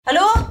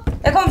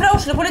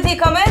Oslo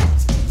politikammer.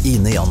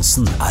 Ine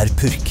Jansen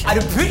purk.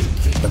 Du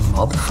purk? The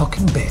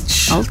motherfucking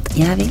bitch. Alt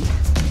jeg vil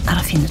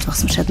å finne ut hva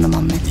som skjedde med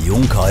mannen min.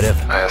 Jon Carew.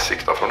 Jeg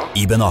sikta for noe?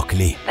 Iben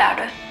Akeli. Det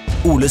du.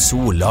 Ole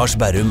So, Lars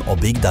Berrum og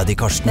Big Daddy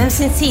Karsten. Hvem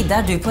sin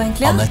side du på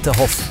egentlig? Annette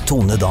Hoff,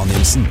 Tone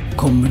Danielsen.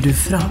 Kommer du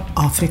fra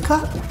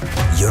Afrika?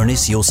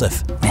 Jørnis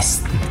Josef.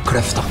 Nesten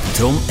kløfta.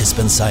 Trond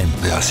Espen Seim.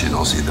 Det er synd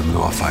å si det, men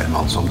det var feil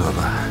mann som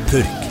døde.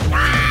 Purk.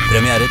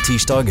 Premiere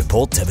tirsdag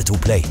på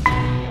TV2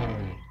 Play.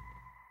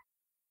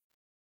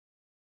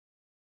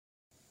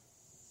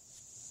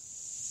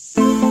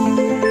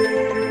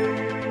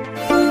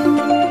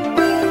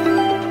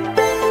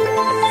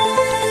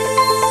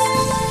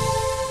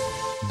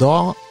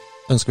 Da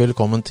ønsker vi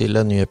velkommen til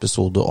en ny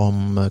episode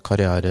om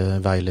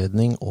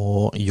karriereveiledning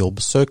og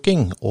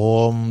jobbsøking.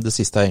 Og det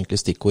siste egentlig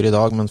stikkord i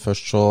dag, men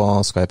først så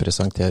skal jeg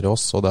presentere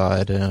oss. Og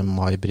det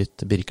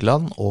May-Britt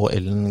Birkeland og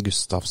Ellen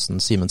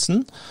Gustavsen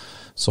Simensen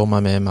som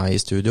med meg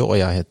i studio, og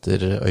jeg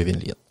heter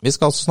Øyvind Lien. Vi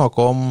skal altså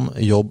snakke om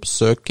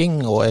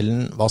jobbsøking, og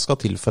Ellen, hva skal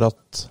til for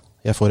at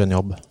jeg får en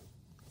jobb?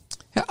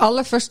 Ja,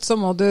 aller først så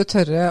må du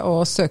tørre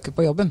å søke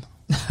på jobben.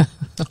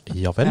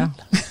 Ja vel. Ja.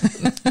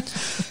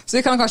 Så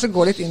vi kan kanskje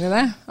gå litt inn i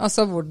det.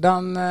 Altså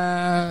hvordan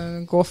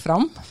gå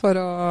fram for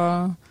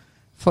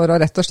å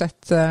rett og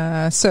slett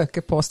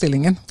søke på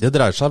stillingen. Det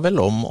dreier seg vel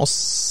om å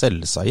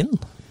selge seg inn?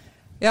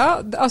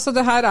 Ja, altså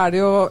det her det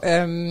jo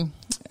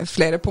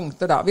flere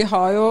punkter da. Vi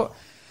har jo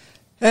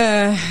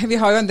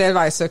en del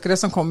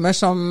veisøkere som kommer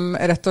som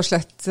rett og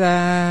slett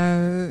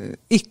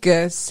ikke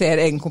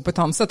ser egen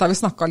kompetanse. Dette har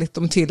vi snakket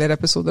litt om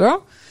tidligere episoder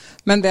også.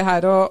 Men det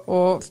her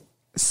å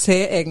se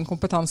egen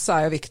kompetanse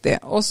jo viktig.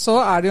 Og så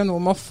det jo noe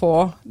med å få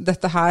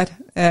dette her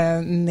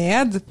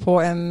ned på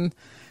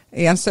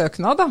i en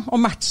søknad da,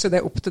 og matche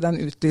det opp til den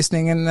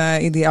utlysningen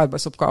i de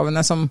arbeidsoppgavene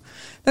som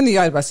den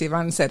nye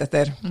arbeidsgiveren ser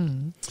etter.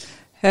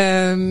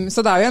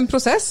 Så det jo en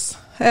prosess.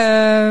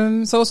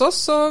 Så hos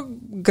oss så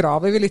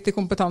graver vi litt i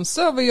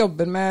kompetanse, og vi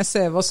jobber med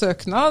CV og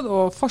søknad,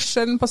 og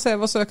forskjellen på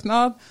CV og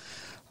søknad,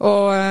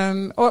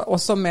 og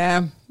også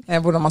med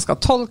hvordan man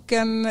skal tolke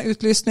en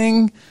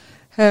utlysning.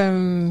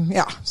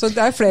 Ja, så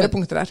det flere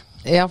punkter der.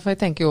 Ja, for jeg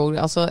tenker jo,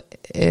 altså,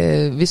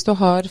 hvis du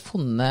har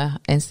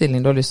funnet en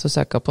stilling du har lyst til å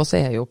søke på, så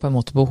jo på en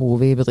måte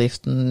behovet i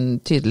bedriften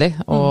tydelig,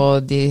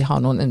 og de har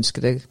noen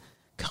ønskede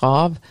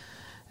krav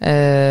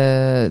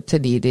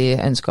til de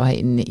ønsker å ha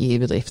inn i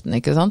bedriften,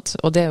 ikke sant?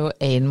 Og det jo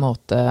en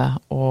måte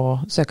å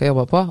søke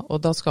jobber på,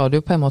 og da skal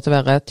du på en måte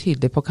være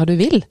tydelig på hva du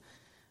vil.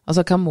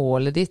 Altså, hva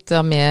målet ditt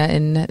med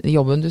en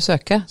jobben du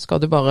søker?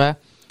 Skal du bare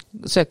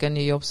søke en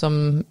ny jobb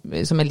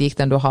som lik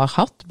den du har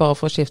hatt, bare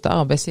for å skifte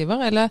arbeidsgiver,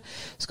 eller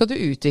skal du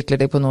utvikle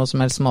deg på noe som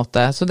helst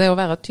måte? Så det å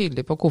være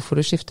tydelig på hvorfor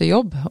du skifter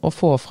jobb, og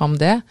få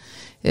fram det,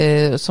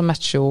 som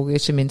matcher jo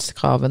ikke minst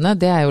kravene,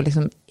 det jo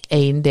liksom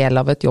en del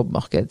av et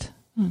jobbmarked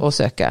å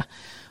søke.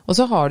 Og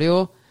så har du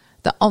jo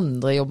det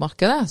andre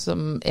jobbmarkedet,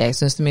 som jeg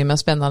synes det mye mer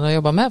spennende å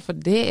jobbe med, for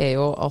det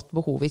jo at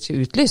behovet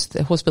ikke utlyst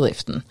hos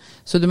bedriften.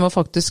 Så du må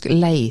faktisk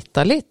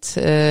lete litt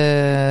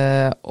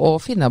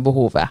og finne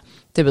behovet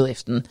til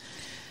bedriften.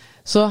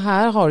 Så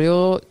her har du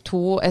jo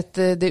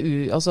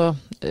altså,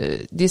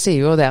 de sier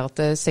jo der at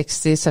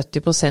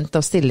 60-70%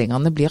 av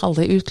stillingene blir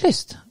aldri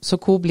utlyst. Så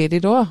hvor blir de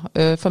da?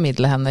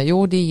 Formidler henne?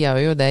 Jo, de gjør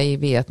jo det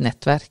via et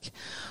nettverk.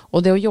 Og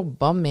det å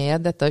jobbe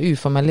med dette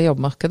uformelle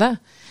jobbmarkedet,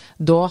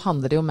 da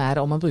handler det jo mer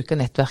om å bruke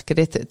nettverket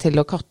ditt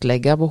til å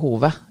kartlegge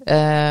behovet.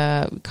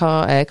 Hva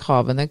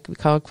kravene,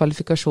 hva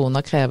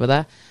kvalifikasjoner krever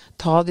det?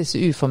 Ta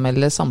disse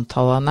uformelle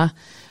samtalene.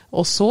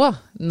 Og så,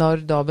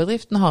 når da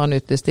bedriften har en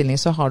utlysstilling,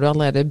 så har du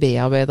allerede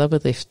bearbeidet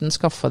bedriften,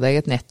 skaffer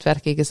deg et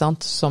nettverk, ikke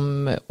sant?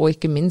 Og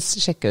ikke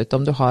minst sjekke ut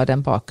om du har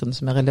den bakgrunnen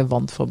som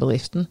relevant for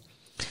bedriften.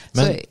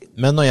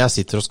 Men når jeg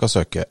sitter og skal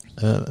søke,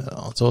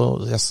 altså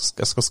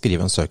jeg skal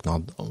skrive en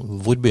søknad,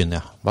 hvor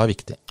begynner jeg? Hva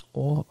viktig?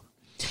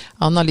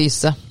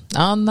 Analyse.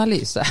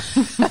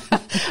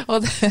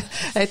 Og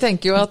jeg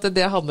tenker jo at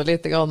det handler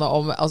litt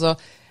om, altså,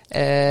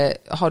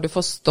 har du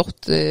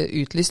forstått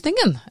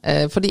utlysningen?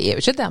 For det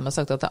jo ikke dermed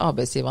sagt at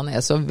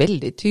arbeidsgiverne så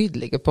veldig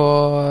tydelige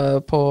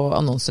på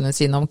annonsene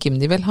sine om hvem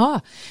de vil ha.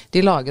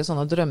 De lager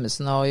sånne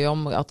drømmescenarier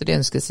om at de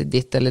ønsker seg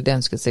ditt eller de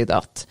ønsker seg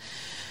datt.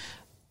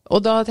 Og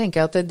da tenker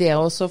jeg at det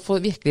også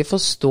virkelig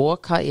forstå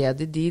hva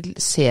det de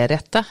ser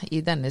etter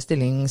i denne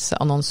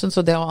stillingsannonsen. Så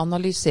det å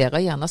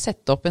analysere, gjerne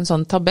sette opp en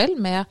sånn tabell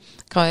med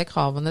hva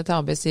kravene til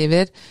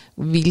arbeidsgiver,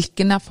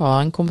 hvilken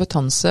erfaring,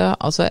 kompetanse,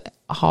 altså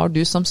har du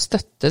som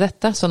støtter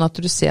dette, sånn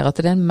at du ser at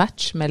det en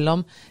match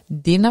mellom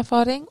din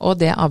erfaring og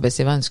det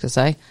arbeidsgiver ønsker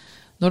seg.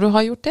 Når du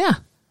har gjort det,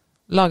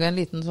 laget en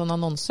liten sånn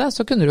annonse,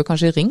 så kunne du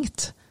kanskje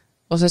ringt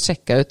og så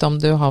sjekke ut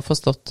om du har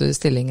forstått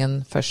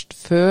stillingen først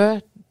før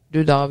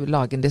du da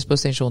lager en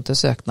disposisjon til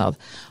søknad.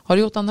 Har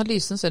du gjort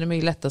analysen, så det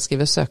mye lettere å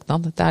skrive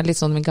søknad. Det litt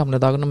sånn i gamle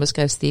dager når vi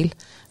skrev stil.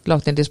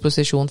 Lagde en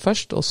disposisjon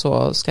først, og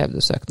så skrev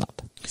du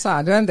søknad. Så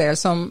det jo en del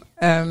som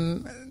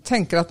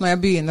tenker at når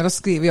jeg begynner å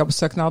skrive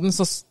jobbsøknaden,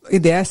 så i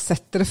det jeg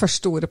setter det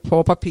første ordet på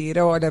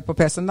papiret og det på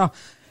PC-en da,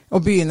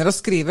 og begynner å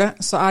skrive,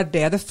 så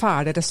det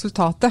ferdige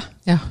resultatet.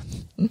 Ja.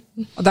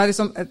 Og det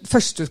liksom,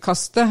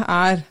 førsteutkastet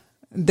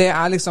Det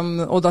liksom,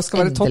 og da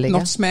skal være top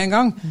notch med en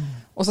gang.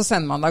 Og så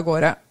sender man deg av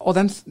gårde. Og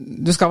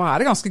du skal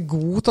være ganske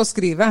god til å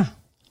skrive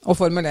og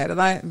formulere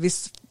deg hvis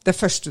det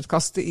første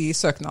utkastet i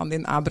søknaden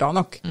din bra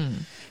nok.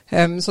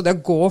 Så det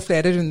å gå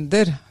flere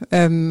runder,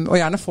 og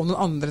gjerne få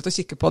noen andre til å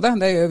kikke på det,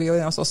 det gjør vi jo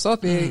også,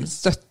 at vi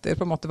støtter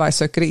på en måte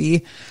veisøkere i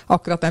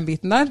akkurat den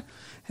biten der.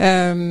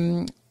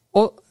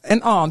 Og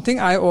en annen ting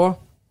jo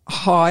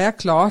har jeg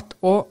klart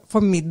å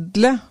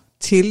formidle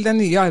til den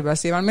nye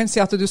arbeidsgiveren min,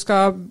 si at du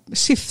skal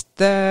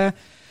skifte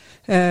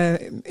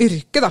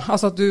yrke da,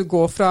 altså at du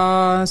går fra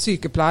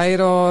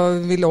sykepleier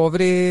og vil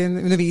over i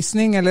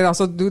undervisning, eller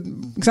altså du,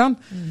 ikke sant?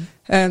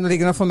 Nå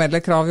ligger noen formelle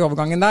krav i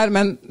overgangen der,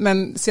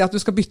 men si at du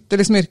skal bytte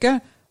liksom yrke,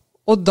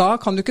 og da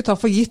kan du ikke ta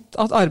for gitt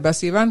at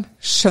arbeidsgiveren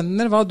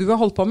skjønner hva du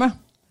har holdt på med.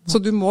 Så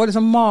du må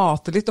liksom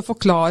mate litt og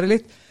forklare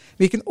litt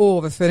hvilken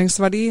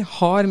overføringsverdi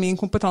har min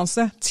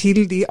kompetanse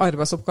til de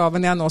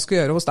arbeidsoppgavene jeg nå skal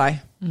gjøre hos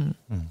deg.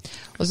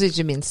 Og så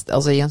ikke minst,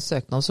 altså i en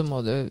søknad så må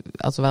du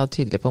altså være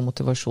tydelig på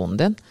motivasjonen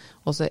din,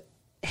 og så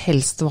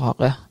helst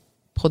svare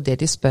på det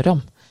de spør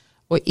om,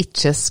 og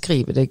ikke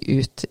skrive deg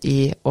ut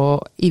i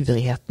og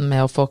ivrigheten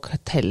med å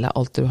fortelle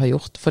alt du har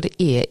gjort, for det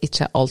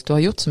ikke alt du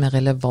har gjort som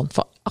relevant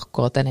for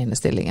akkurat den ene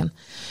stillingen.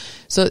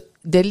 Så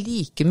det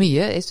like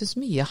mye, jeg synes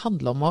mye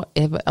handler om å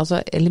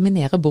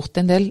eliminere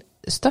bort en del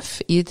stoff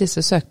i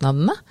disse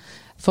søknadene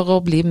for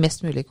å bli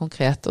mest mulig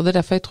konkret. Og det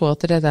derfor jeg tror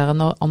at det der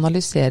å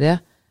analysere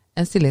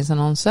en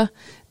stillingsannonse,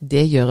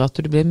 det gjør at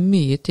du blir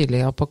mye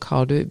tydeligere på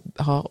hva du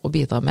har å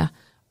bidra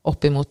med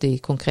opp imot de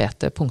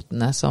konkrete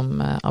punktene som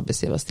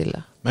arbeidsgiver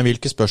stiller. Men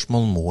hvilke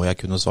spørsmål må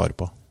jeg kunne svare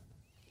på?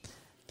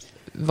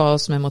 Hva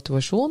som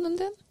motivasjonen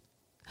din?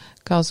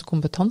 Hva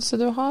kompetanse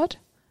du har?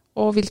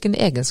 Og hvilke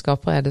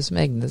egenskaper det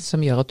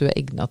som gjør at du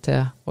egnet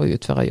til å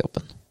utføre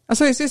jobben?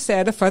 Altså hvis vi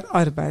ser det fra et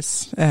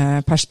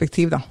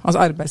arbeidsperspektiv da,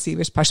 altså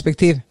arbeidsgivers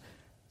perspektiv,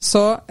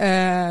 så,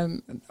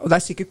 og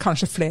det sikkert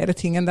kanskje flere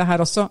ting enn det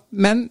her også,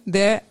 men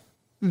det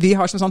vi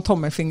har som sånn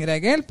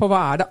tommelfingerregel på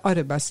hva det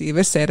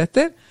arbeidsgiver ser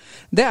etter,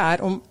 det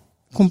om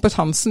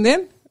kompetansen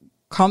din,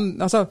 kan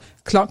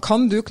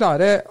du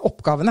klare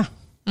oppgavene,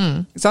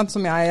 ikke sant,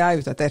 som jeg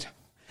ute etter.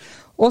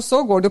 Og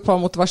så går du på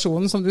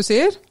motivasjonen, som du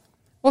sier,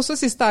 og så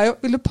siste jo,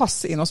 vil du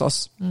passe inn hos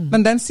oss.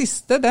 Men den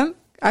siste, den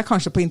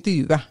kanskje på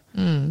intervjuet,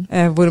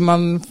 hvor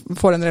man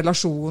får en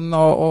relasjon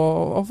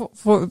og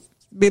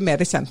blir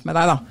mer kjent med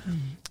deg da.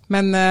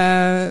 Men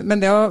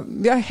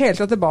vi hele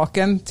tatt tilbake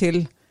igjen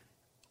til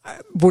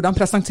hvordan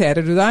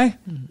presenterer du deg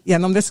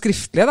gjennom det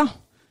skriftlige da,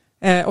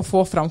 og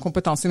få fram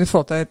kompetansen i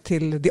forhold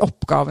til de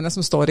oppgavene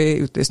som står i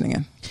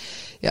utlysningen.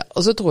 Ja,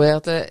 og så tror jeg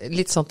at det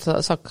litt sånn,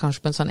 sagt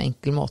kanskje på en sånn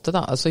enkel måte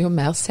da, altså jo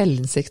mer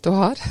selvinnsikt du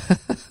har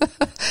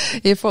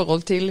i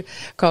forhold til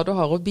hva du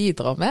har å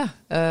bidra med,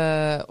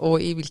 og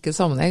i hvilken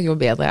sammenheng, jo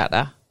bedre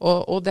det.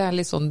 Og det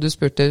litt sånn, du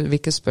spurte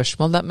hvilke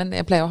spørsmål, men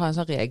jeg pleier å ha en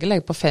sånn regel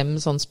på 5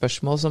 sånne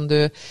spørsmål som du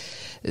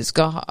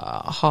skal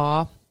ha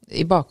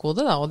i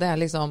bakhodet da, og det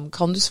liksom,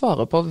 kan du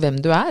svare på hvem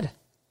du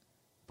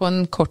på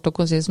en kort og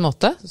konsis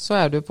måte,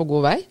 så du på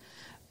god vei.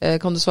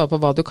 Kan du svare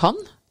på hva du kan,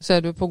 så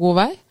du på god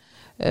vei.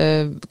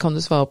 Kan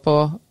du svare på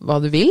hva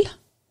du vil,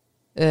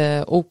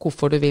 og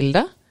hvorfor du vil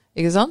det,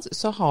 ikke sant?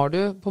 Så har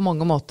du på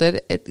mange måter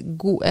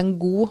en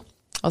god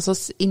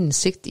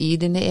innsikt i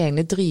dine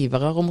egne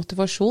drivere og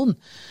motivasjon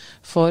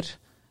for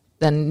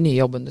den nye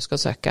jobben du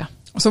skal søke.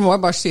 Så må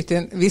jeg bare skyte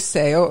inn, vi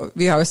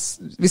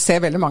ser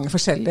veldig mange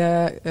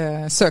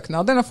forskjellige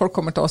søknader når folk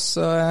kommer til oss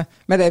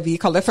med det vi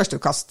kaller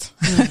førsteutkast.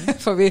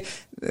 For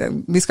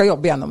vi skal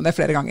jobbe gjennom det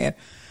flere ganger.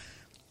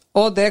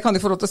 Og det kan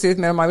du få lov til å si litt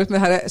mer om meg, med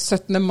de her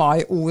 17.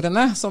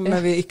 mai-ordene, som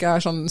vi ikke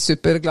sånn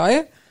superglad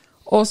i.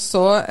 Og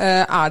så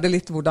det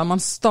litt hvordan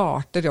man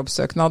starter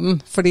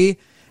jobbsøknaden. Fordi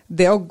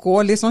det å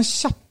gå litt sånn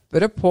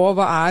kjappere på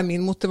hva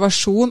min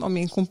motivasjon og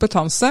min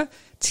kompetanse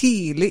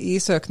tidlig i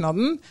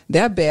søknaden,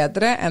 det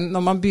bedre enn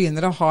når man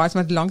begynner å ha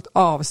et langt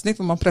avsnitt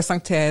hvor man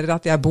presenterer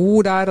at jeg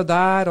bor der,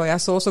 og jeg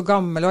så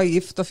gammel og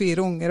gift og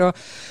 4 unger.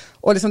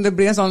 Og liksom det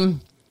blir en sånn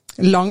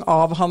lang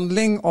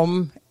avhandling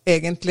om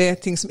egentlig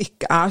ting som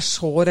ikke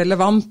så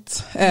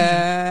relevant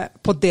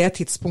på det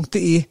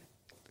tidspunktet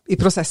i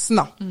prosessen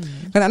da.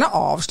 Men gjerne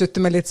avslutte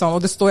med litt sånn,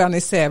 og det står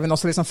gjerne i CV-en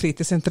også litt sånn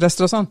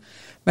fritidsinteresser og sånn,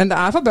 men det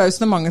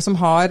forbausende mange som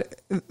har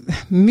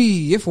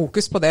mye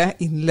fokus på det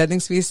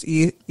innledningsvis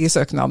i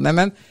søknadene,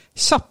 men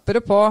kjappere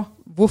på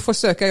hvorfor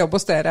søker jeg jobb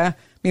hos dere,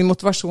 min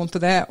motivasjon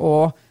til det,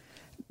 og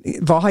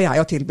hva har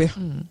jeg å tilby?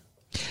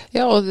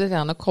 Ja, og det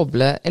gjerne å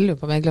koble, jeg lurer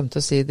på om jeg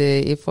glemte å si det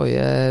i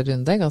forrige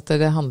runde, at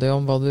det handler jo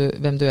om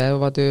hvem du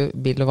og hva du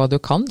vil og hva du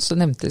kan, så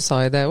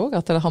sa jeg det også,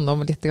 at det handler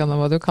om litt om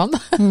hva du kan,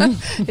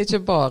 ikke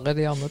bare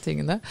de andre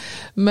tingene.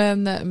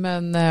 Men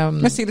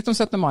si litt om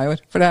 17. mai-år,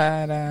 for det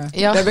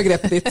er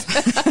begrepet ditt.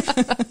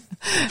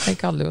 Jeg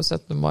kaller det jo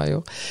 17.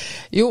 mai-år.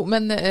 Jo,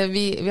 men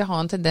vi har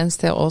en tendens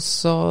til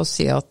også å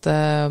si at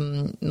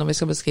når vi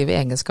skal beskrive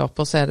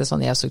egenskaper, så det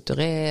sånn, jeg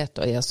strukturert,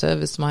 og jeg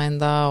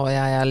service-minded, og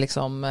jeg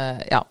liksom,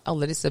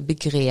 alle disse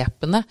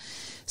begrepene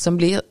som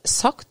blir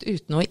sagt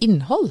uten noe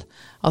innhold.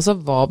 Altså,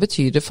 hva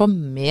betyr det for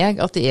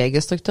meg at jeg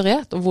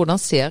strukturert, og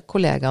hvordan ser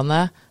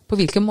kollegene på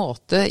hvilken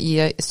måte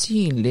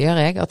synliggjør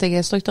jeg at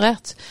jeg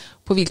strukturert?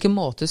 På hvilken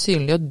måte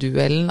synliggjør du,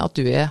 Ellen, at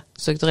du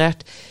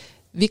strukturert?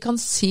 Vi kan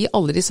si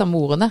alle de samme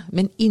ordene,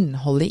 men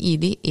innholdet i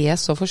de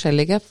så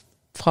forskjellige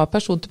fra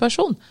person til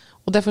person.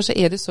 Og derfor så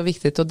det så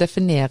viktig å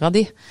definere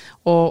de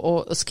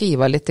og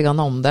skrive litt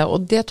om det.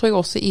 Og det tror jeg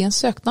også i en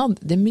søknad.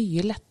 Det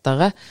mye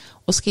lettere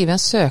å skrive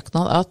en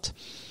søknad at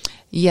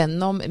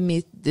gjennom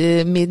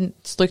min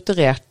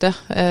strukturerte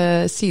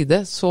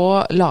side så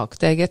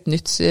lagde jeg et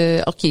nytt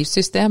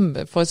arkivsystem,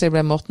 for å si det på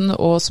den måten,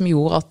 og som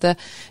gjorde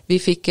at vi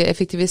fikk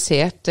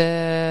effektivisert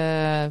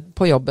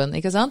på jobben,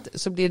 ikke sant?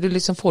 Så blir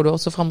får du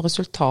også fram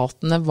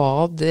resultatene,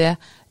 hva det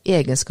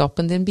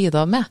egenskapen din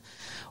bidrar med.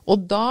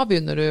 Og da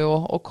begynner du jo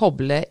å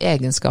koble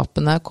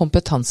egenskapene,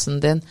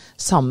 kompetansen din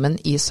sammen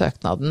i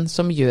søknaden,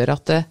 som gjør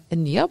at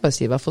en ny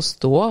arbeidsgiver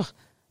forstår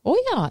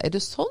ja,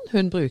 det sånn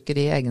hun bruker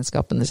de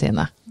egenskapene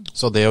sine?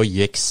 Så det å gi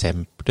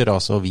eksempler,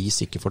 altså vis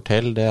ikke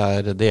fortell,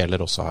 det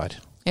gjelder også her,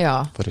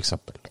 for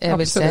eksempel.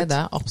 Jeg vil si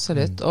det,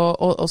 absolutt.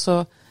 Og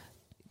så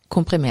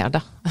komprimer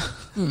det,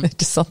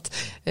 ikke sant?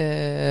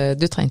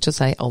 Du trenger ikke å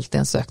si alt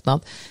i en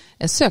søknad.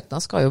 En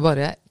søknad skal jo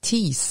bare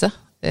tease,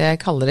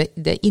 jeg kaller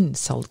det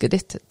innsalget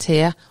ditt,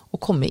 til å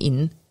komme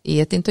inn i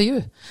et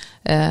intervju.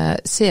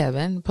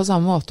 CV-en på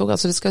samme måte,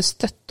 altså det skal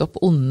støtte opp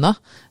under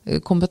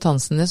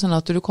kompetansen din, sånn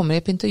at du kommer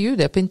inn på intervju.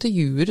 Det på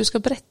intervjuet du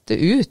skal brette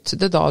ut.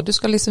 Det da du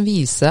skal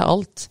vise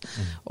alt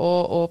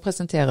og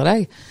presentere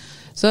deg.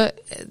 Så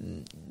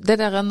det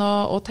der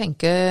å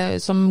tenke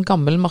som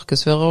gammel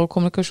markedsfører og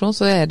kommunikasjon,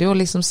 så det jo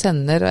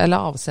sender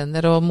eller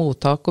avsender og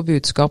mottak og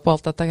budskap og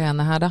alt dette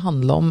greiene her. Det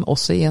handler om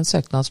også i en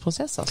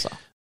søknadsprosess, altså.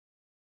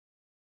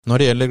 Når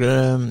det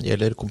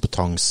gjelder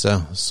kompetanse,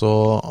 så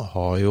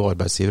har jo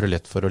arbeidsgivere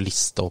lett for å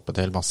liste opp en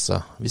hel masse.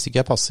 Hvis ikke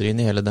jeg passer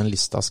inn i hele den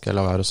lista, skal jeg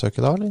la være å søke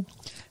da, eller?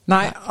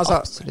 Nei, altså,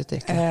 absolutt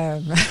ikke.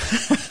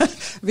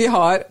 Vi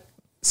har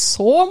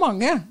så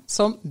mange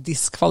som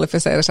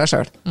diskvalifiserer seg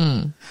selv.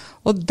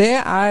 Og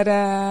det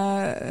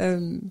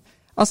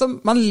altså,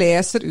 man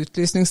leser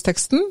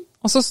utlysningsteksten,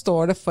 og så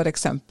står det for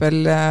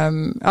eksempel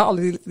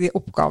alle de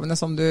oppgavene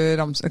som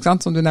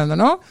du nevner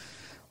nå.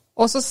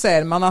 Og så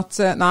ser man at,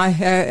 nei,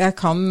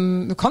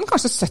 du kan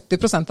kanskje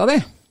 70% av de,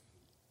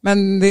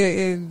 men de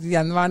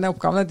gjenværende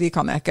oppgavene, de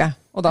kan jeg ikke,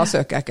 og da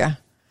søker jeg ikke.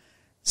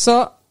 Så,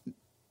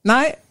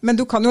 nei, men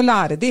du kan jo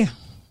lære de.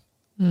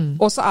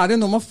 Og så det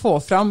jo noe med å få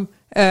fram,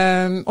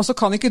 og så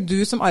kan ikke du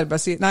som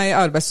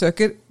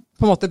arbeidssøker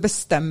på en måte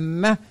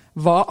bestemme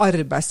hva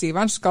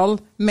arbeidsgiveren skal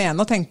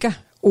mene og tenke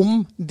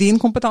om din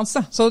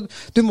kompetanse. Så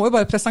du må jo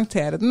bare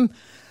presentere den,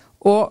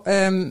 og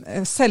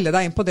selge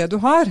deg inn på det du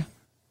har.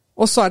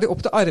 Og så det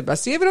opp til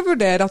arbeidsgiver å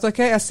vurdere at, ok,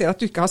 jeg ser at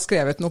du ikke har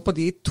skrevet noe på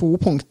de 2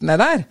 punktene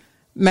der,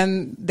 men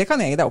det kan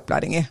jeg gi deg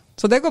opplæring i.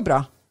 Så det går bra.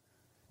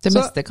 Det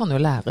meste kan jo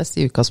læres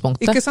i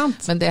utgangspunktet. Ikke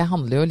sant? Men det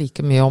handler jo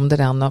like mye om det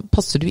der,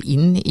 passer du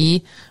inn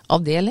i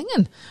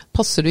avdelingen?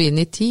 Passer du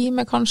inn i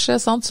teamet kanskje?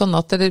 Sant? Sånn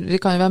at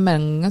det kan jo være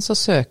mange som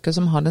søker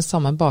som har den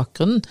samme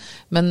bakgrunnen,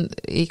 men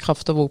i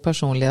kraft av hvor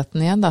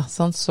personligheten igjen da,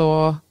 sant? Så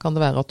kan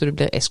det være at du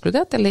blir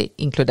ekskludert eller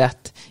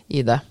inkludert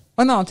i det.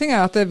 Og en annen ting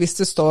at hvis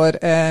det står,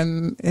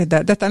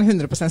 dette en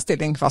 100%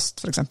 stilling fast,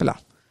 for eksempel da.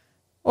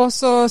 Og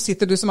så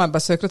sitter du som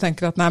arbeidssøker og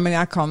tenker at nei, men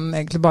jeg kan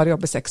egentlig bare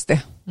jobbe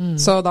 60.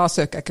 Så da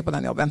søker jeg ikke på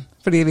den jobben,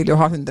 for de vil jo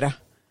ha 100.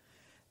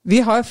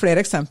 Vi har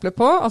flere eksempler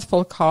på at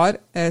folk har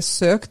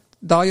søkt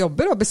da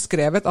jobber og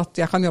beskrevet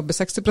at jeg kan jobbe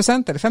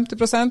 60% eller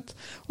 50%,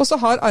 og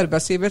så har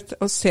arbeidsgiver,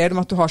 og ser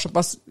de at du har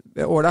såpass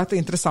ålreit,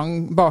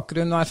 interessant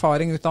bakgrunn og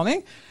erfaring,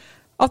 utdanning,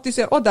 at de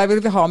sier, der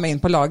vil vi ha med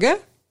inn på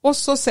laget. Og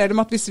så ser de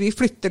at hvis vi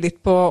flytter litt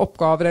på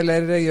oppgaver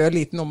eller gjør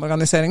liten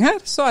omorganisering her,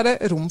 så det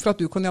rom for at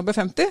du kan jobbe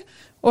 50,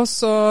 og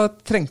så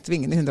trengte vi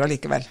ingen i 100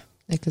 likevel.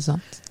 Ikke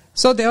sant?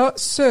 Så det å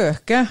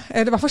søke,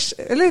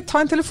 eller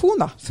ta en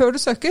telefon da, før du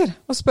søker,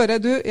 og spørre,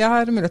 jeg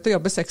har mulighet til å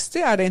jobbe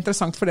 60, det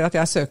interessant for dere at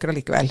jeg søker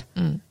likevel?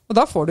 Og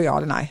da får du ja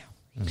eller nei.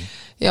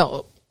 Ja,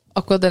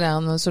 akkurat det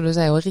der, som du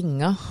sier, å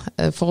ringe,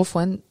 for å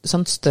få en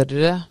sånn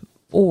større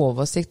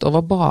oversikt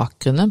over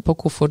bakgrunnen på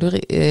hvorfor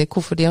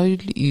de har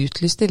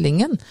utlyst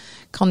stillingen,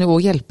 kan jo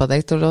også hjelpe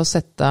deg til å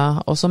sette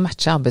og så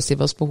matche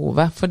arbeidsgivers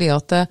behovet. Fordi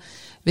at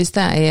hvis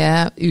det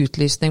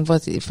utlysning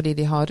fordi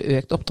de har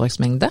økt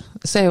oppdragsmengde,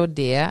 så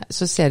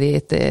så ser de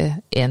etter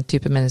en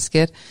type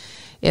mennesker.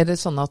 Det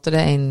sånn at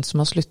det en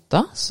som har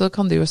sluttet, så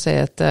kan de jo se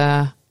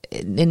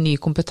en ny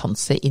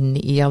kompetanse inn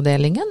i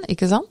avdelingen,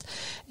 ikke sant?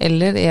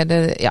 Eller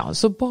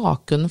så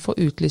bakgrunnen for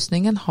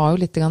utlysningen har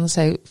jo litt grann å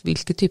si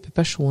hvilken type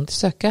person de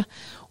søker,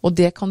 og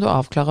det kan du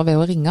avklare ved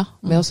å ringe,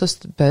 ved å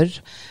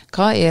spørre,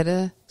 hva det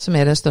som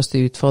den største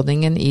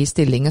utfordringen i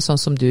stillingen,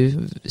 sånn som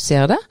du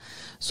ser det?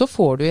 Så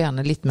får du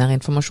gjerne litt mer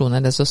informasjon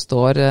enn det som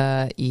står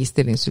i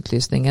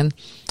stillingsutlysningen.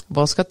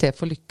 Hva skal til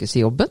for lykkes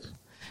i jobben?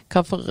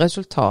 Hva for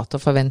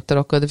resultater forventer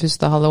dere det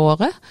første halve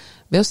året?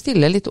 Ved å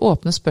stille litt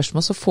åpne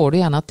spørsmål, så får du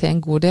gjerne til en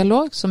god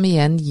dialog, som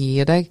igjen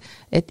gir deg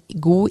et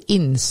god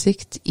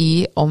innsikt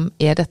i om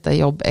dette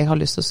jobb jeg har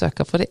lyst til å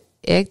søke. For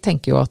jeg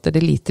tenker jo at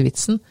det lite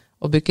vitsen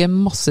å bruke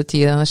masse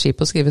tid og energi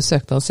på å skrive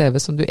søknad og CV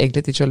som du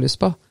egentlig ikke har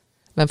lyst på.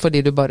 men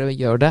fordi du bare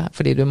gjør det,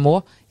 fordi du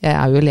må. Jeg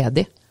er jo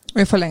ledig.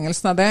 Og i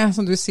forlengelsen av det,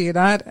 som du sier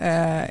der,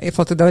 i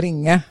forhold til det å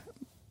ringe,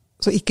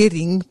 så ikke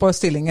ring på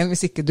stillingen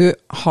hvis ikke du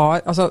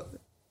har, altså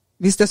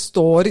hvis det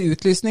står i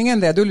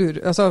utlysningen, det du lurer,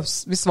 altså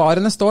hvis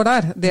svarene står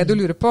der, det du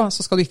lurer på,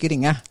 så skal du ikke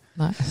ringe.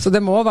 Nei. Så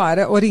det må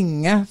være å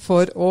ringe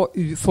for å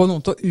få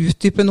noen til å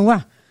utdype noe.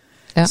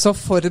 Ja. Så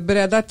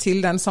forbered deg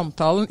til den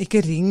samtalen,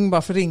 ikke ring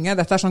bare for å ringe.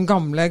 Dette sånn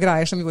gamle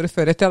greier som vi gjorde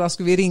før i tida, da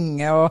skulle vi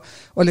ringe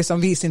og liksom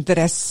vise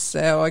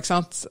interesse og ikke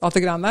sant, alt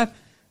det greiene der.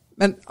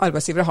 Men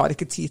arbeidsgivere har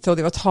ikke tid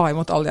til å ta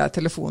imot alle de her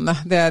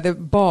telefonene. Det er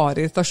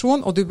bare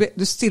irritasjon, og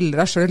du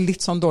stiller deg selv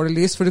litt sånn dårlig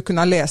lys, for du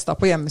kunne ha lest deg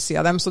på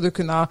hjemmesiden av dem, så du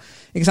kunne ha,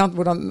 ikke sant,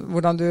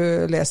 hvordan du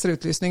leser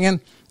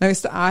utlysningen. Men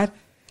hvis det er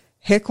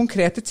helt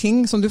konkrete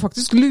ting som du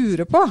faktisk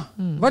lurer på,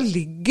 hva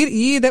ligger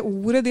i det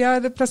ordet de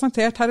har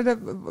presentert her, eller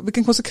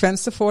hvilken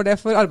konsekvenser får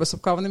det for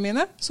arbeidsoppgavene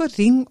mine, så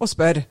ring og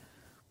spør.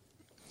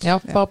 Ja,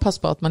 bare pass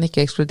på at man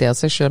ikke ekskluderer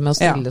seg selv med å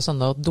stille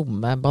sånne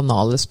dumme,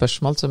 banale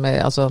spørsmål som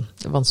altså,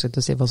 det er vanskelig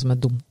å si hva som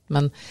er dumt,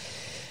 men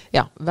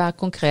ja, vær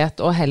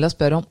konkret og heller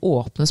spørre om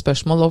åpne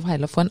spørsmål og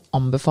heller få en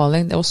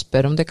anbefaling og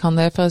spørre om det kan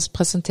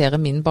presentere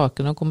min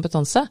bakgrunn og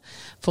kompetanse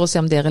for å se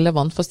om det er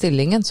relevant for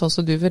stillingen, sånn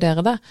som du vurderer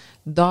det.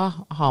 Da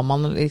har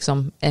man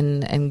liksom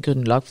en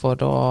grunnlag for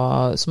det,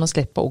 så man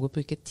slipper å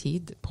bruke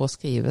tid på å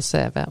skrive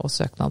CV og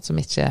søknad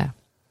som ikke er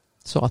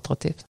så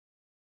attraktivt.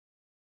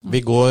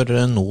 Vi går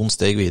noen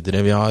steg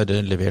videre. Vi har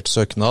levert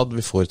søknad,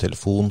 vi får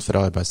telefon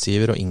fra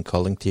arbeidsgiver og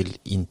innkalling til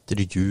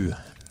intervju.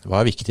 Hva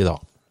er viktig da?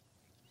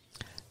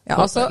 Ja,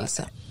 altså,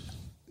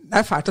 det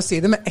er fælt å si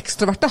det, men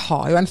ekstroverte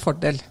har jo en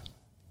fordel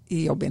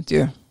i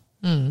jobbintervju.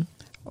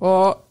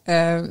 Og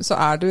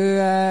så er du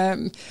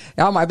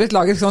ja, May-Britt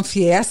lager sånn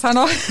fjes her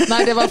nå.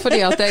 Nei, det var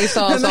fordi at jeg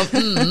sa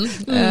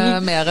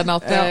sånn mer enn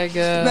at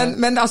jeg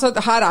men altså,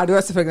 her er det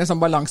jo selvfølgelig en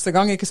sånn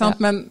balansegang, ikke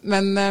sant? Ja.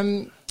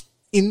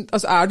 Men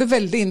altså, er du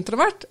veldig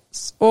introvert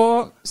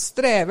og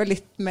strever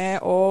litt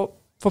med å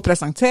få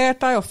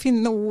presentert deg og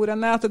finne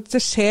ordene, at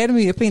det skjer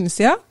mye på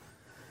innsida,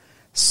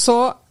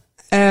 så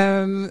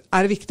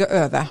er det viktig å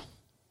øve.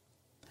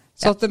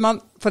 Så at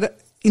for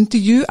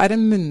intervju er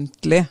en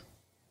muntlig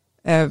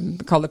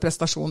kall det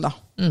prestasjon da.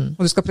 Og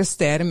du skal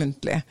prestere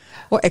muntlig.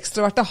 Og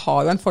ekstroverte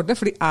har jo en fordel,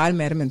 for de er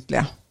mer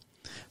muntlige.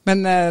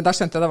 Men da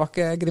skjønte jeg det var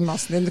ikke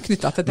grimasen din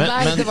knyttet til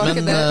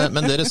det.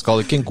 Men dere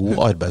skal ikke en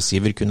god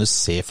arbeidsgiver kunne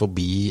se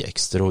forbi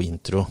ekstra og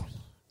intro?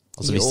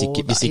 Altså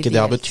hvis ikke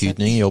det har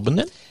betydning i jobben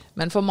din?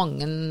 Men for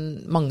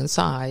mange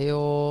så er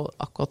jo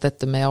akkurat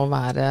dette med å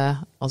være,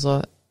 altså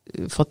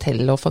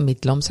fortelle og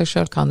formidle om seg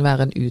selv kan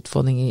være en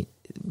utfordring i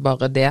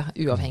bare det,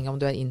 uavhengig om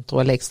du er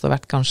intro eller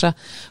ekstrovert kanskje.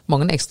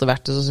 Mange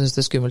ekstroverte som synes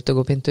det er skummelt å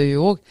gå på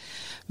intervju også.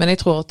 Men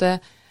jeg tror at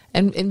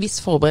en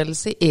viss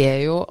forberedelse er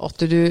jo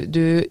at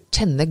du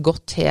kjenner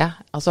godt til,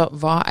 altså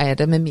hva er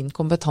det med min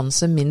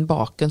kompetanse, min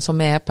bakgrunn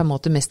som er på en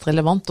måte mest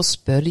relevant, og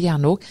spør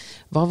gjerne også,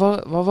 hva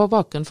var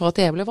bakgrunnen for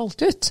at jeg ble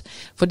valgt ut?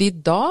 Fordi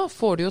da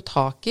får du jo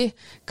tak i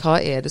hva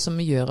er det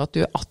som gjør at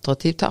du er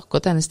attraktiv til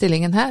akkurat denne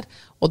stillingen her,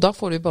 og da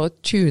får du bare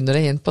tune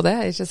deg inn på det,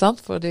 ikke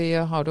sant? Fordi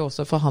har du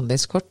også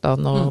forhandlingskort da,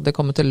 når det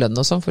kommer til lønn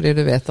og sånn, fordi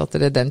du vet at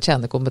det er den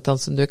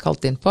kjernekompetansen du er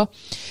kalt inn på.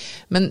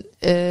 Men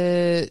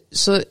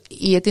så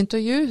i et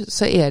intervju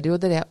så er det jo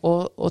det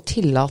å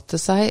tillate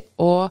seg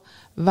å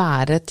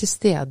være til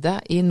stede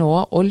i nå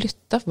og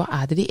lytte. Hva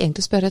er det de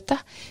egentlig spør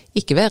etter?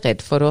 Ikke vær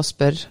redd for å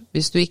spørre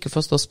hvis du ikke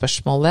forstår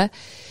spørsmålet.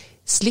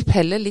 Slipp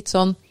heller litt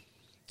sånn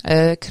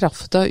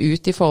krafta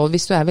ut i forhold,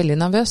 hvis du er veldig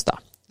nervøs da.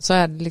 Så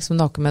er det liksom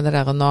noe med det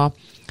der å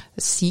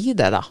si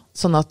det da,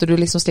 sånn at du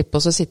liksom slipper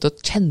å sitte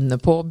og kjenne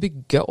på å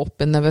bygge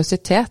opp en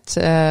nervøsitet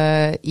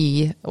i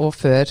og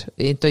før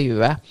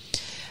intervjuet.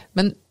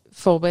 Men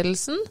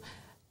forberedelsen,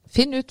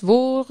 finn ut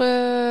hvor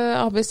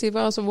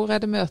arbeidsgiver, altså hvor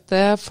er det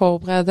møtet,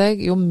 forbered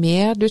deg. Jo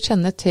mer du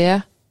kjenner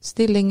til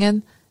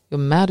stillingen, jo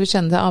mer du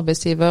kjenner til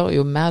arbeidsgiver,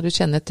 jo mer du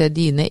kjenner til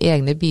dine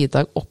egne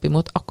bidrag opp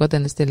imot akkurat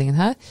denne stillingen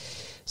her,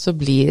 så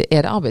er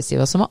det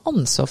arbeidsgiver som har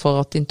ansvar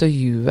for at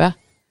intervjuet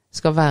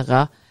skal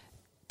være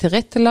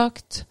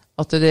tilrettelagt,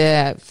 at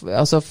det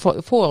altså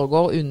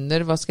foregår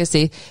under, hva skal jeg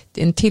si,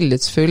 en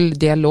tillitsfull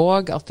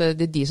dialog, at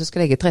det er de som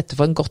skal legge til rette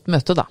for en godt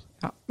møte da.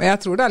 Ja, men jeg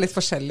tror det er litt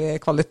forskjellig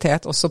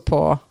kvalitet også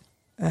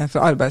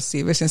fra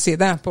arbeidsgiver sin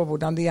side, på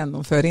hvordan de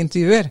gjennomfører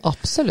intervjuer.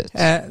 Absolutt.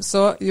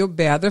 Så jo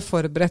bedre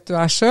forberedt du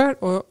er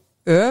selv,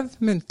 og øv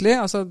muntlig,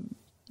 altså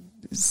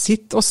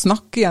sitt og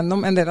snakk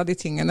gjennom en del av de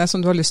tingene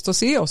som du har lyst til å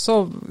si,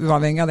 også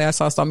uavhengig av det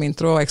jeg sa om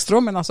intro og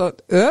ekstro, men altså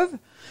øv.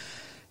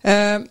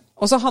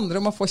 Og så handler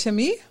det om å få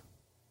kjemi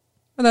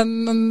med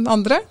den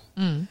andre.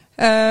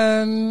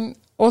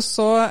 Og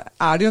så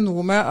er det jo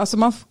noe med, altså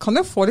man kan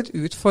jo få litt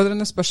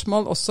utfordrende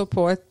spørsmål også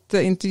på et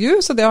intervju,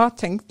 så det å ha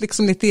tenkt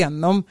liksom litt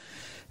igjennom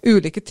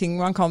ulike ting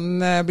man kan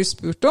bli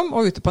spurt om,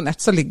 og ute på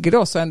nett så ligger det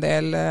også en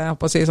del, jeg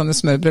håper å si, sånne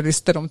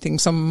smørbrødlister om ting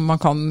som man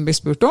kan bli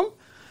spurt om.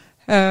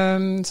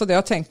 Så det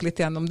å tenke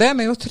litt igjennom det,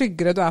 men jo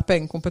tryggere du er på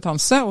egen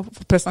kompetanse og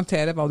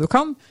presentere hva du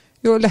kan,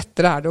 jo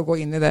lettere er det å gå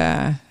inn i det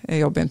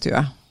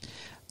jobbintervjuet.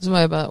 Så må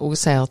jeg bare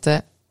også si at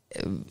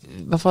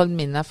I hvert fall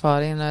min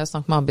erfaring når jeg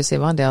snakker med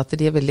arbeidsgiveren, det at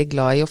de veldig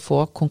glad i å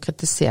få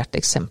konkretisert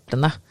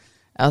eksemplene.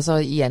 Altså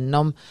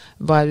gjennom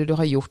hva det du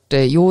har gjort.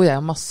 Jo, jeg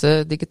har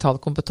masse digital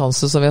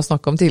kompetanse som vi har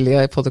snakket om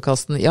tidligere i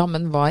podcasten. Ja,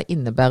 men hva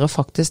innebærer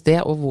faktisk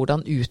det, og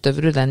hvordan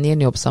utøver du den i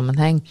en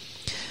jobbsammenheng?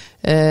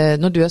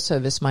 Når du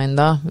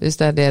service-minded, hvis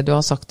det det du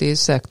har sagt i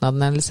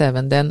søknaden eller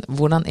CV-en din,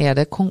 hvordan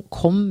det?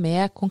 Kom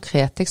med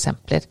konkrete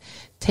eksempler.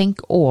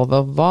 Tenk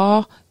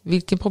over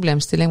hvilken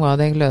problemstilling var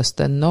det jeg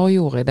løste, når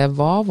gjorde jeg det,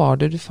 hva var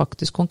det du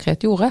faktisk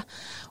konkret gjorde,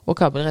 og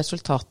hva blir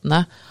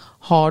resultatene?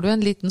 Har du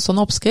en liten sånn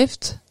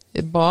oppskrift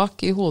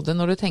bak i hodet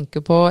når du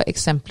tenker på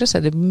eksempler, så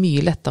det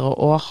mye lettere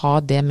å ha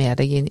det med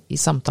deg i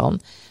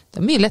samtalen.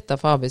 Det mye lettere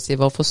for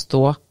arbeidsgiver å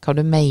forstå hva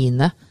du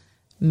mener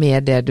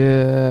med det du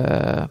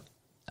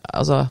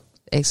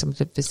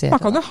eksemplifiserer. Man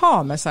kan jo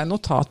ha med seg en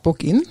notatbok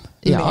inn,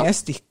 med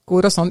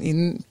stikkord og sånn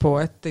inn på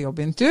et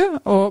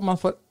jobbintervju, og man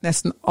får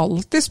nesten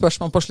alltid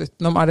spørsmål på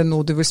slutten om det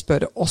noe du vil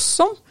spørre oss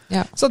om.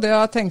 Ja. Så det å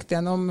ha tenkt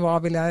gjennom hva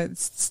vil jeg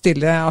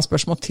stille av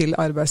spørsmål til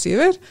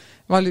arbeidsgiver,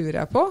 hva lurer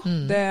jeg på?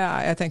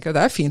 Jeg tenker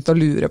det fint å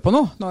lure på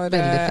noe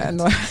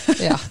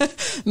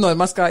når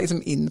man skal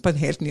liksom inn på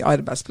en helt ny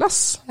arbeidsplass.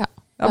 Ja.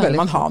 Da bør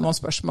man ha noen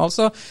spørsmål,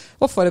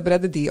 og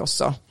forberede de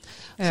også.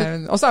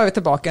 Og så vi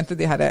tilbake til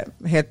de her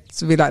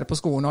helt vi lærer på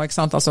skolen nå, ikke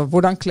sant? Altså,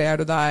 hvordan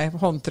kler du deg,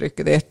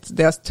 håndtrykket ditt,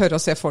 det å tørre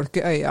å se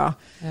folk i øya,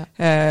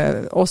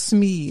 og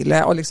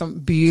smile, og liksom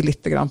by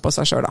litt grann på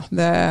seg selv. Da.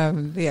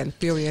 Det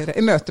hjelper jo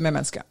i møte med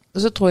mennesker. Og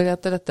så tror jeg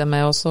at dette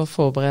med å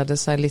forberede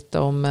seg litt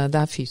om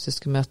det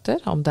fysiske møter,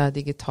 om det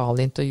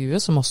digitale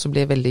intervjuer, som også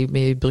blir veldig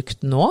mye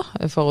brukt nå,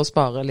 for å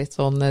spare litt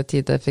sånn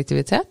tid og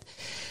effektivitet.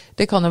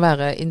 Det kan jo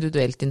være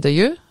individuelt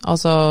intervju,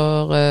 altså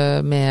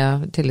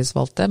med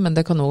tillitsvalgte, men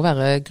det kan også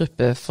være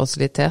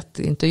gruppefasilitert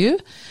intervju.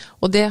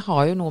 Og det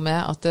har jo noe med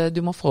at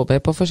du må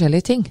forberede på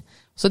forskjellige ting.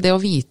 Så det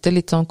å vite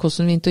litt sånn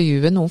hvordan vi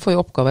intervjuer, noen får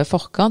jo oppgaver i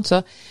forkant, så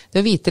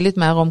det å vite litt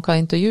mer om hva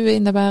intervjuet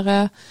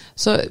innebærer,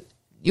 så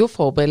jo,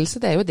 forberedelse,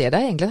 det jo det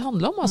egentlig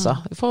handler om, altså.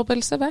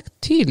 Forberedelse, vær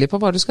tydelig på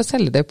hva du skal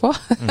selge deg på.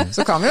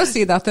 Så kan vi jo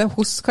si det at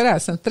hos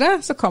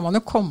Karrieresenteret så kan man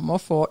jo komme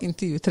og få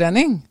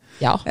intervjutrening.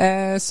 Ja.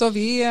 Så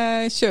vi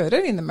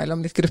kjører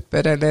innimellom litt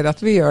grupper, eller at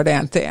vi gjør det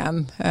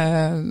 1-til-1,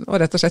 og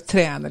rett og slett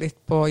trener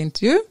litt på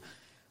intervju.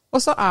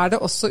 Og så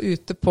det også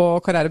ute på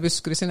Karriere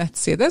Buskerud sin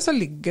nettside, så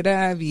ligger det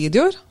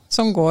videoer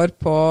som går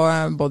på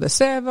både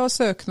CV og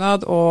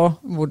søknad, og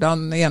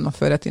hvordan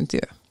gjennomføre et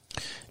intervju.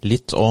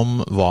 Litt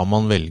om hva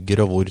man velger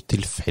og hvor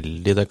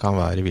tilfeldig det kan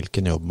være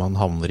hvilken jobb man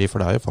havner i,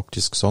 for det jo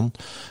faktisk sånn.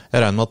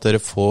 Jeg regner med at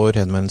dere får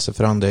henvendelser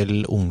fra en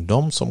del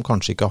ungdom som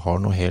kanskje ikke har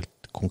noe helt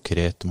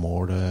konkret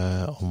mål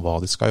om hva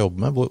de skal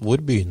jobbe med.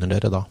 Hvor begynner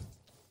dere da?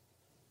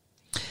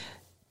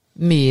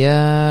 Mye,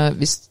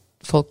 hvis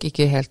folk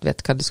ikke helt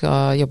vet hva de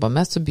skal jobbe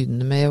med, så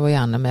begynner vi jo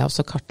gjerne med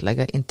å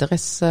kartlegge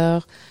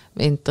interesser,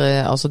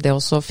 altså det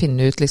å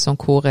finne ut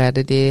liksom hvor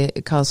det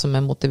hva som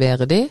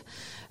motiverer de,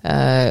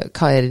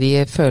 hva det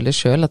de føler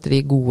selv at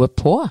de gode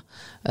på,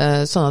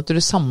 sånn at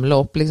du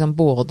samler opp liksom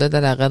både det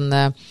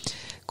der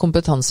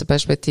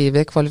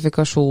kompetanseperspektivet,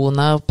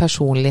 kvalifikasjoner,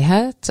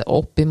 personlighet,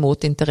 opp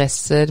imot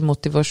interesser,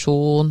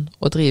 motivasjon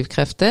og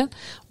drivkrefter,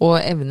 og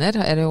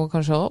evner det jo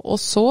kanskje, og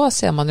så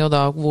ser man jo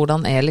da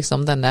hvordan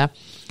liksom denne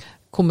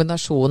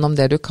kombinasjonen om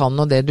det du kan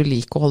og det du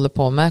liker å holde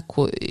på med,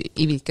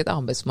 i hvilket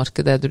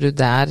arbeidsmarked du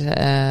der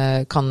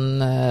kan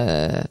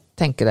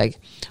tenke deg.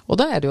 Og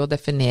da det jo å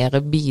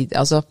definere,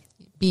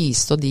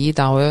 bistå de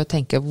da og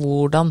tenke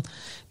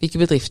hvilke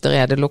bedrifter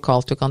det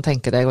lokalt du kan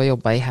tenke deg å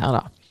jobbe i her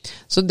da.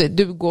 Så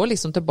du går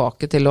liksom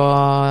tilbake til å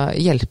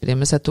hjelpe dem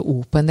med å sette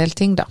ord på en del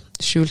ting da.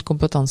 Skjult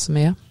kompetanse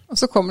mye. Og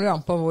så kommer det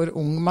an på hvor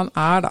ung man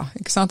da,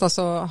 ikke sant?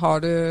 Altså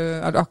er du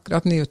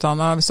akkurat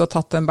nyutdannet, hvis du har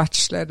tatt en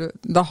bachelor,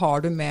 da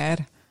har du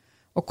mer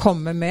å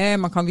komme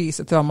med. Man kan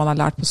vise til hva man har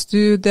lært på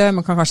studiet,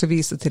 man kan kanskje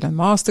vise til en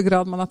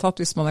mastergrad man har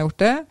tatt hvis man har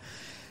gjort det.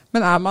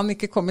 Men man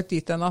ikke kommet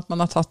dit enn at man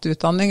har tatt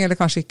utdanning, eller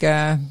kanskje ikke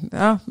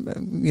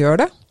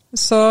gjør det,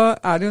 så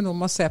det jo noe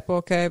med å se på,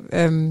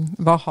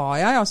 hva har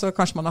jeg? Altså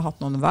kanskje man har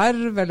hatt noen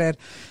verv, eller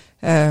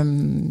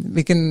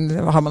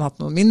har man hatt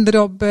noen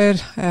mindre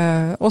jobber?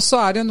 Og så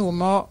det jo noe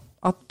med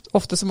at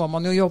ofte så må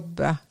man jo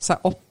jobbe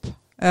seg opp.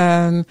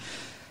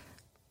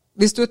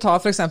 Hvis du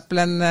tar for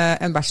eksempel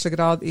en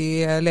bachelorgrad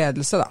i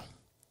ledelse da,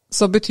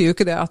 så betyr jo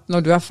ikke det at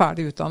når du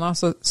ferdig utdannet,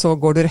 så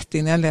går du rett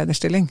inn i en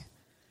lederstilling.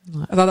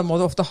 Da må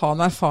du ofte ha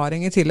en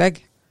erfaring i tillegg.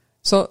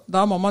 Så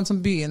da må man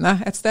begynne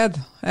et sted,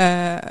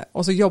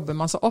 og så jobber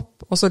man seg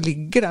opp, og så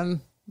ligger den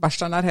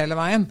bacheloren der hele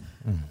veien.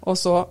 Og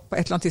så på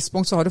et eller annet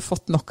tidspunkt så har du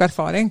fått nok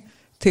erfaring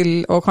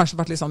til å kanskje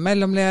vært litt sånn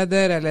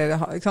mellomleder, eller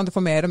du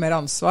får mer og mer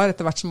ansvar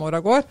etter hvert som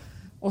året går,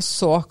 og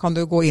så kan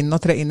du gå inn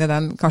og tre inn i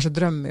den kanskje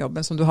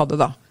drømmejobben som du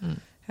hadde da.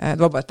 Det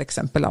var bare et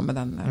eksempel med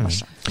den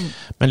bacheloren.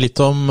 Men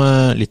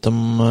litt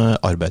om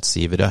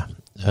arbeidsgivere.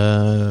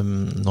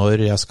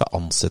 Når jeg skal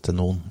ansette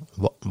noen,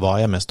 hva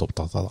jeg mest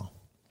opptatt av da?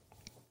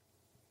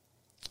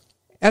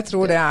 Jeg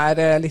tror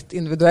det litt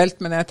individuelt,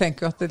 men jeg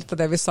tenker jo at litt av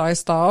det vi sa i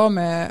sted,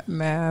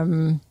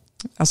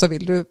 altså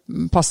vil du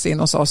passe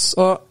inn hos oss?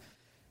 Og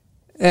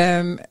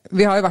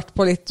vi har jo vært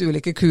på litt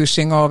ulike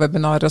kursing og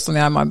webinarer og sånn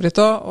jeg og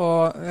May-Britt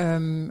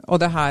og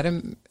det her,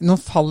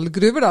 noen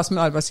fallgruver da, som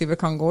en arbeidsgiver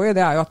kan gå i,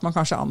 det er jo at man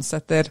kanskje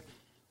ansetter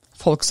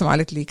folk som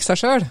litt lik seg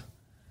selv.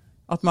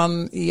 At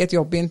man i et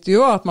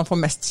jobbintervju, at man får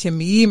mest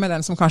kjemi med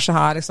den som kanskje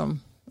liksom,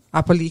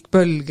 på lik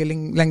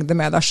bølgelengde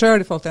med deg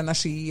selv i forhold til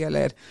energi,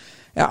 eller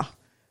ja.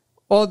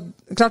 Og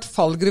klart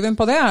fallgruven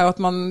på det er jo at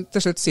man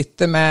til slutt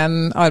sitter med en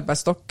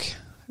arbeidsstokk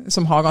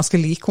som har ganske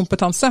lik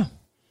kompetanse.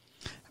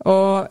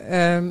 Og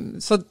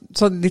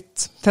så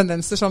litt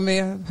tendenser som vi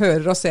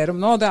hører og ser om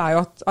nå, det er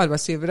jo at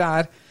arbeidsgivere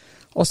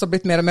også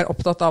blitt mer og mer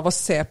opptatt av å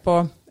se på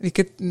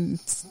hvilken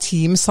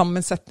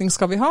teamsammensetning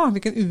skal vi ha,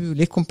 hvilken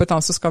ulik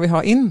kompetanse skal vi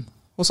ha inn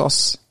hos oss.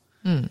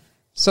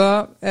 Så,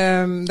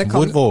 det kan...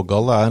 Hvor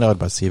vågale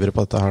arbeidsgivere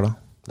på dette her da?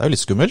 Det jo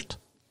litt skummelt.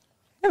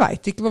 Jeg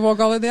vet ikke hvor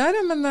vågale de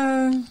men...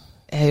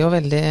 Jeg er jo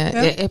veldig...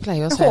 Jeg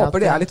pleier å si at... Jeg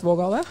håper de litt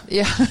vågale.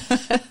 Ja.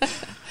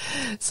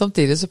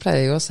 Samtidig så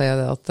pleier jeg å si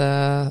det at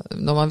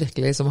når man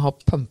virkelig liksom har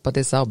pumpet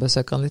disse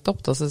arbeidssøkerne litt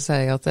opp, da, så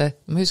sier jeg at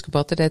man husker på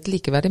at det et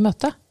likeverdig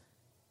møte.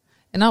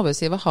 En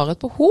arbeidsgiver har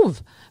et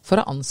behov for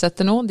å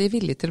ansette noen. De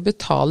villige til å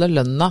betale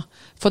lønna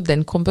for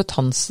den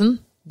kompetansen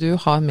du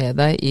har med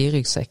deg i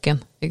ryggsekken,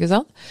 ikke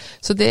sant?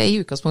 Så det i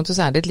utgangspunktet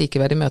så det et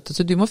likeverdig møte,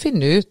 så du må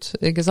finne ut,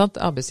 ikke sant,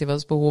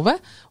 arbeidsgivers behovet,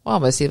 og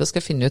arbeidsgiver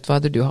skal finne ut hva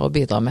det du har å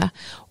bidra med.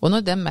 Og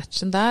når den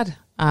matchen der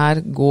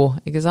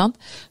god, ikke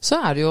sant, så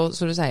det jo,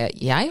 som du sier,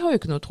 jeg har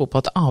jo ikke noe tro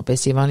på at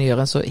arbeidsgiveren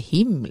gjør en så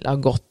himla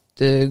godt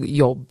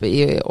jobb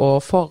i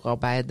å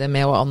forarbeide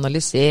med å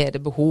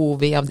analysere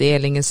behovet i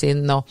avdelingen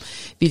sin, og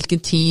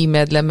hvilken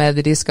teammedlem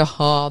det de skal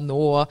ha nå.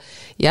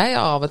 Jeg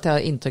har av og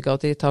til inntrykk av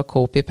at de tar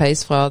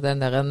copy-paste fra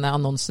den der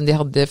annonsen de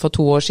hadde for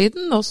 2 år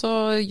siden, og så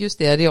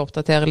justerer de og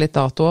oppdaterer litt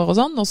datoer og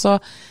sånn, og så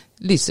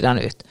lyser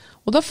den ut.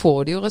 Og da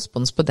får de jo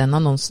respons på den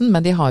annonsen,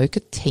 men de har jo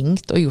ikke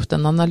tenkt og gjort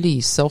en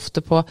analyse ofte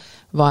på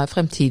hva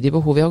fremtidige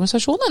behov i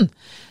organisasjonen.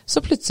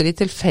 Så plutselig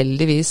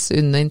tilfeldigvis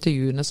under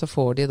intervjuene så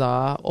får de da,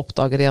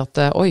 oppdager de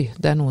at oi,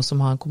 det noen som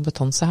har en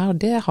kompetanse her,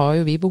 og det har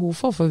jo vi behov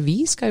for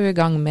vi skal jo i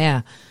gang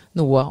med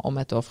noe om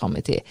et år frem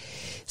i tid.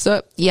 Så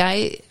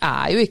jeg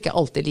jo ikke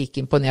alltid like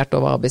imponert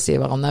over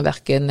arbeidsgiverne,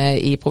 hverken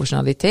i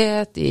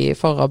profesjonalitet, i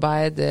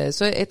forarbeid.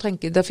 Så jeg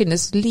tenker det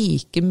finnes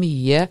like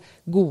mye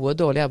gode og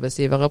dårlige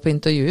arbeidsgivere på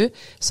intervju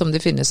som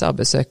det finnes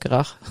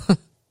arbeidssøkere.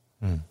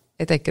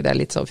 Jeg tenker det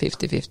litt sånn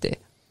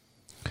 50-50.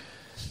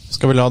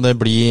 Skal vi la det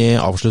bli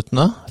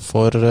avsluttende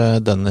for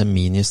denne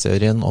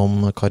miniserien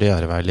om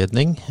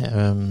karriereveiledning.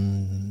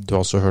 Du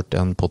har også hørt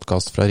en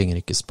podcast fra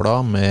Ringerikes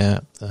Blad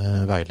med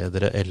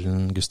veiledere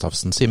Ellen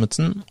Gustavsen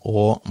Simensen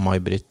og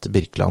May-Britt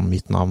Birkeland.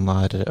 Mitt navn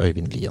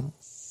Øyvind Lien.